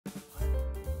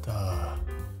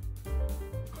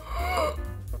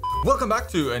Welcome back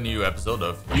to a new episode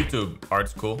of YouTube Art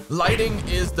School. Lighting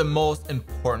is the most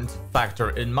important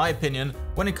factor, in my opinion,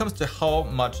 when it comes to how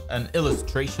much an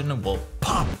illustration will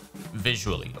pop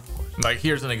visually, of course. Like,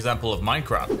 here's an example of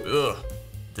Minecraft. Ugh,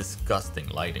 disgusting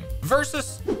lighting.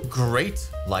 Versus great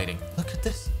lighting. Look at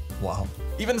this. Wow.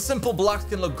 Even simple blocks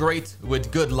can look great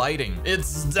with good lighting.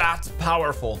 It's that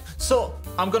powerful. So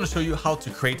I'm gonna show you how to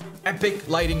create epic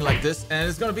lighting like this, and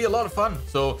it's gonna be a lot of fun.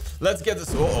 So let's get this.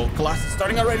 Class is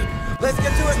starting already. Let's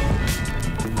get to it.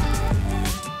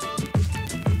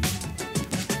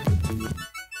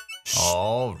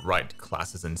 All right,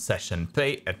 class is in session.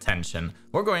 Pay attention.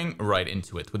 We're going right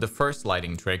into it with the first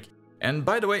lighting trick. And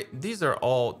by the way, these are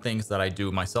all things that I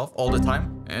do myself all the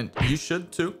time, and you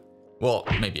should too. Well,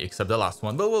 maybe except the last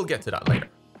one, but we'll get to that later.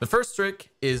 The first trick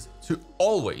is to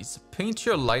always paint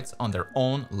your lights on their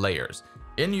own layers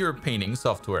in your painting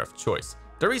software of choice.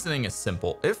 The reasoning is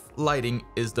simple. If lighting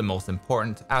is the most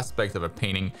important aspect of a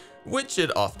painting, which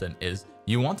it often is,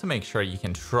 you want to make sure you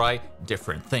can try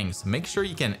different things. Make sure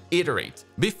you can iterate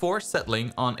before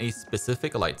settling on a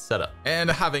specific light setup.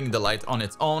 And having the light on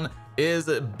its own is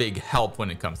a big help when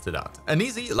it comes to that. An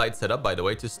easy light setup, by the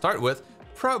way, to start with,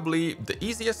 probably the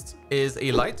easiest, is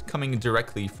a light coming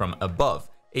directly from above,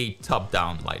 a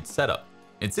top-down light setup.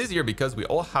 It's easier because we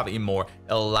all have a more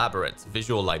elaborate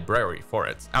visual library for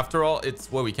it. After all,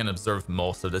 it's what we can observe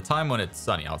most of the time when it's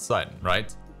sunny outside,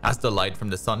 right? As the light from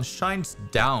the sun shines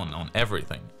down on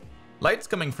everything. Lights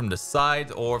coming from the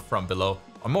side or from below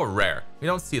are more rare. We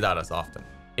don't see that as often.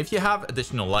 If you have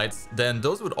additional lights, then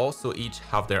those would also each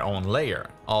have their own layer.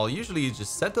 I'll usually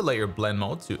just set the layer blend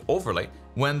mode to overlay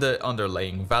when the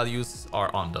underlaying values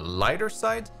are on the lighter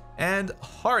side, and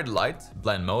hard light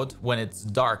blend mode when it's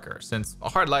darker, since a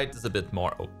hard light is a bit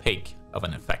more opaque of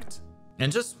an effect.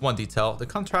 And just one detail, the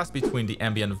contrast between the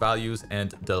ambient values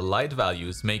and the light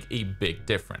values make a big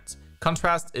difference.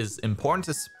 Contrast is important,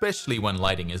 especially when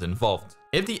lighting is involved.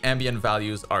 If the ambient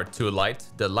values are too light,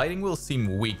 the lighting will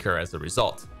seem weaker as a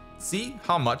result. See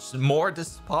how much more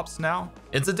this pops now?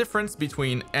 It's a difference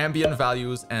between ambient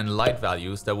values and light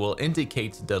values that will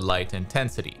indicate the light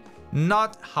intensity,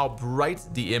 not how bright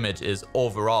the image is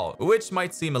overall, which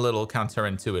might seem a little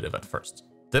counterintuitive at first.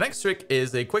 The next trick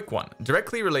is a quick one,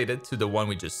 directly related to the one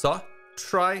we just saw.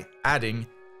 Try adding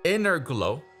inner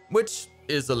glow, which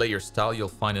is a layer style you'll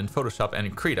find in Photoshop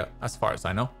and Krita, as far as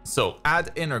I know. So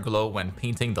add inner glow when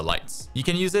painting the lights. You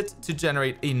can use it to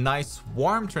generate a nice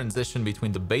warm transition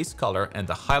between the base color and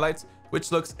the highlights,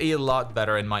 which looks a lot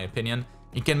better in my opinion.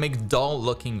 It can make dull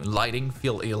looking lighting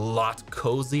feel a lot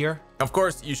cozier. Of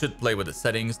course, you should play with the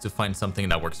settings to find something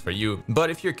that works for you. But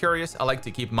if you're curious, I like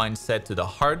to keep mine set to the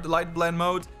hard light blend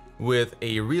mode with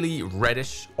a really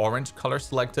reddish orange color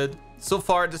selected. So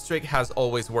far, this trick has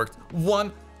always worked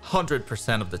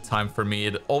 100% of the time for me.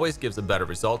 It always gives a better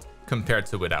result compared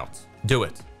to without. Do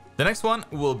it. The next one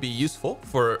will be useful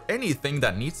for anything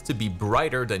that needs to be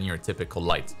brighter than your typical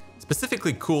light.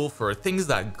 Specifically cool for things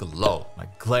that glow,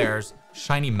 like glares,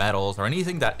 shiny metals, or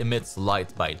anything that emits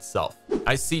light by itself.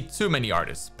 I see too many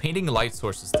artists painting light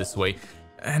sources this way,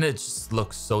 and it just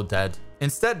looks so dead.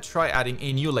 Instead, try adding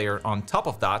a new layer on top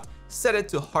of that, set it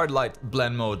to hard light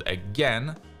blend mode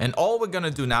again, and all we're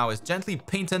gonna do now is gently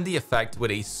paint in the effect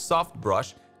with a soft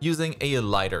brush using a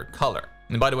lighter color.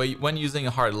 And by the way, when using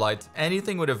a hard light,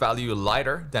 anything with a value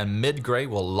lighter than mid-gray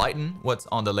will lighten what's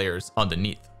on the layers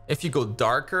underneath. If you go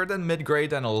darker than mid-gray,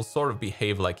 then it'll sort of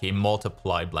behave like a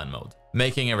multiply blend mode,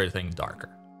 making everything darker.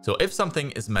 So if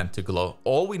something is meant to glow,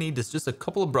 all we need is just a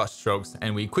couple of brush strokes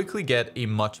and we quickly get a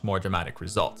much more dramatic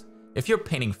result. If you're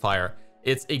painting fire,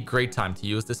 it's a great time to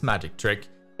use this magic trick.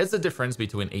 It's the difference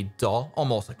between a dull,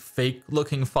 almost like fake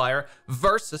looking fire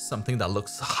versus something that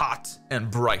looks hot and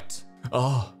bright.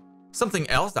 Oh, something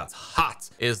else that's hot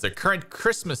is the current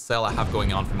Christmas sale I have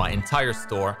going on for my entire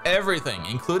store. Everything,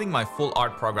 including my full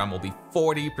art program, will be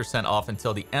 40% off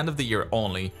until the end of the year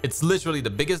only. It's literally the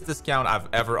biggest discount I've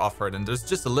ever offered, and there's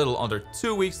just a little under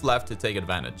 2 weeks left to take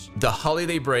advantage. The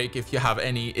holiday break, if you have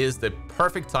any, is the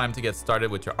perfect time to get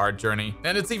started with your art journey.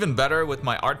 And it's even better with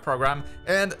my art program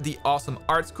and the awesome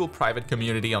art school private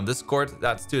community on Discord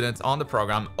that students on the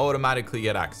program automatically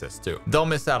get access to. Don't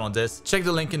miss out on this. Check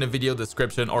the link in the video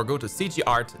description or go to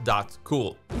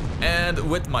cgart.cool. And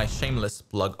with my shameless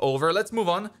plug over, let's move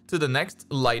on to the next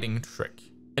lighting trick.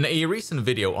 In a recent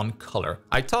video on color,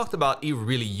 I talked about a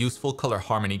really useful color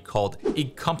harmony called a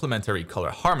complementary color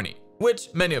harmony, which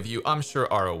many of you I'm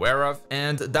sure are aware of,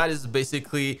 and that is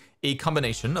basically a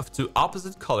combination of two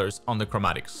opposite colors on the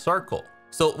chromatic circle.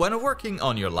 So when working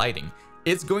on your lighting,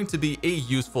 it's going to be a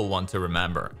useful one to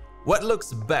remember. What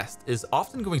looks best is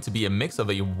often going to be a mix of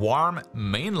a warm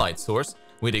main light source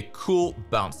with a cool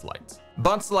bounce light.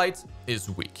 Bounce light is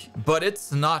weak, but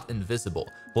it's not invisible.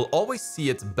 We'll always see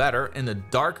it better in the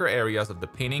darker areas of the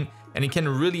painting, and it can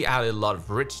really add a lot of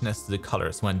richness to the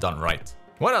colors when done right.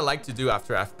 What I like to do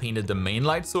after I've painted the main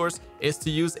light source is to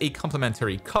use a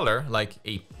complementary color, like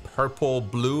a purple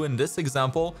blue in this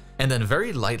example, and then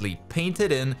very lightly paint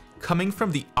it in, coming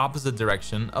from the opposite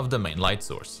direction of the main light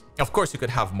source. Of course, you could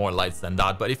have more lights than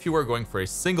that, but if you were going for a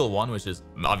single one, which is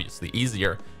obviously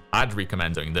easier, I'd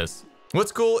recommend doing this.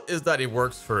 What's cool is that it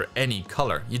works for any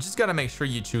color. You just gotta make sure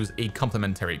you choose a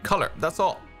complementary color, that's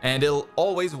all. And it'll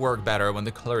always work better when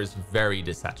the color is very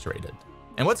desaturated.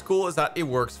 And what's cool is that it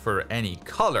works for any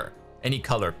color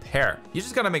pair. You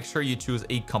just gotta make sure you choose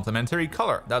a complementary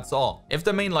color, that's all. If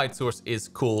the main light source is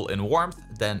cool in warmth,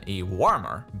 then a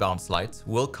warmer bounce light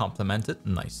will complement it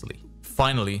nicely.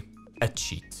 Finally, a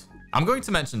cheat. I'm going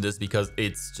to mention this because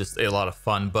it's just a lot of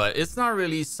fun, but it's not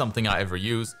really something I ever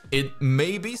use. It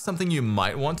may be something you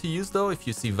might want to use though if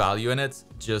you see value in it,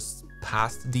 just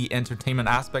past the entertainment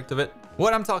aspect of it.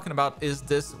 What I'm talking about is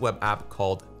this web app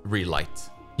called Relight.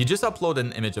 You just upload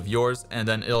an image of yours and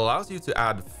then it allows you to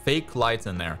add fake lights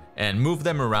in there and move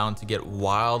them around to get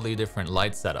wildly different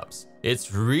light setups.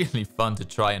 It's really fun to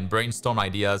try and brainstorm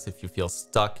ideas if you feel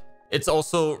stuck. It's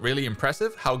also really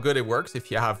impressive how good it works if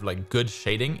you have like good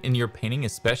shading in your painting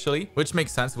especially, which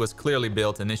makes sense. It was clearly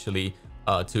built initially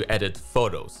to edit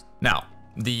photos. Now,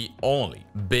 the only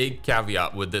big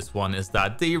caveat with this one is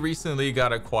that they recently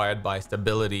got acquired by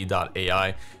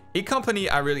Stability.ai, a company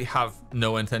I really have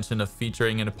no intention of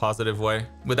featuring in a positive way.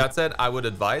 With that said, I would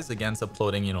advise against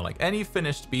uploading, like any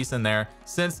finished piece in there,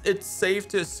 since it's safe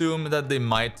to assume that they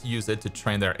might use it to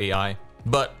train their AI.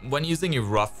 But when using a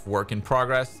rough work in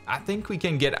progress, I think we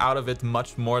can get out of it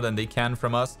much more than they can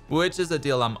from us, which is a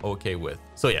deal I'm okay with.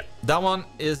 So yeah, that one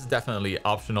is definitely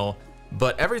optional.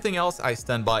 But everything else I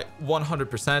stand by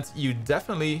 100%. You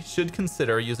definitely should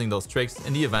consider using those tricks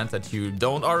in the event that you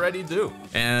don't already do.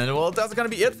 And well, that's gonna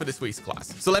be it for this week's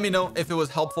class. So let me know if it was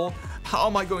helpful. How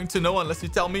am I going to know unless you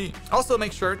tell me? Also,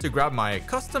 make sure to grab my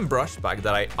custom brush bag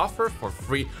that I offer for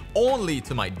free only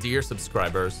to my dear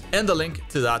subscribers. And the link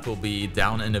to that will be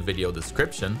down in the video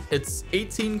description. It's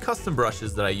 18 custom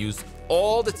brushes that I use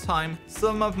all the time,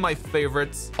 some of my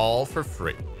favorites, all for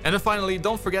free. And then finally,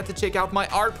 don't forget to check out my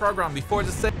art program before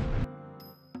the sale.